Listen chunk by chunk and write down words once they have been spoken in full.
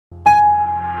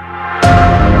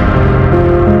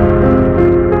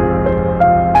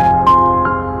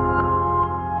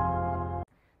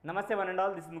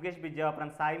all, this is Mukesh Bijja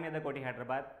from SAIMEDHA Koti,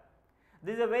 Hyderabad.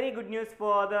 This is a very good news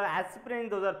for the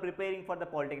aspirants those are preparing for the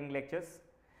Polytechnic lectures.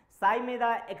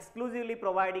 SAIMEDHA exclusively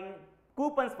providing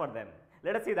coupons for them.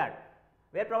 Let us see that.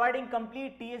 We are providing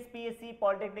complete TSPSC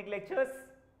Polytechnic lectures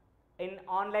in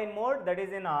online mode, that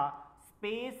is in a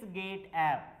SpaceGate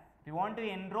app. If you want to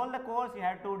enroll the course, you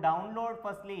have to download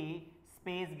firstly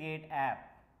SpaceGate app.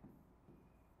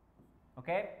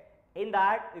 Okay. In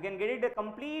that you can get it a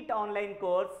complete online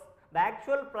course. The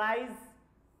actual price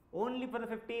only for the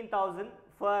 15,000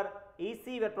 for EC.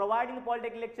 We are providing the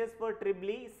Polytechnic lectures for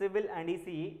EEE, Civil and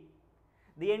ECE.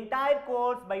 The entire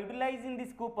course, by utilizing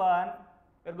this coupon,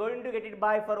 we are going to get it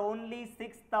by for only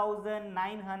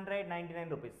 6,999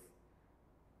 rupees.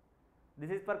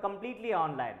 This is for completely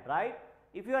online, right?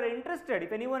 If you are interested,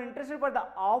 if anyone interested for the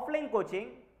offline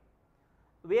coaching,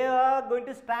 we are going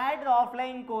to start the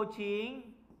offline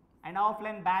coaching and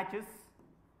offline batches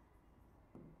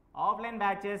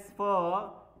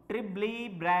for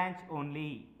EEE branch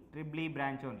only. EEE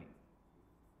branch only.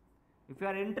 If you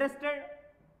are interested,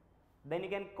 then you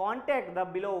can contact the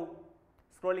below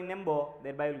scrolling number,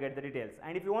 thereby you will get the details.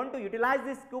 And if you want to utilize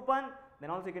this coupon,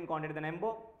 then also you can contact the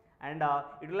number and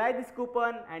utilize this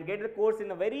coupon and get the course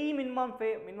in a very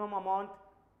minimum amount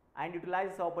and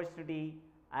utilize this opportunity.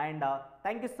 And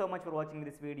thank you so much for watching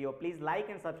this video. Please like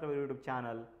and subscribe to our YouTube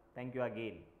channel. Thank you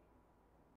again.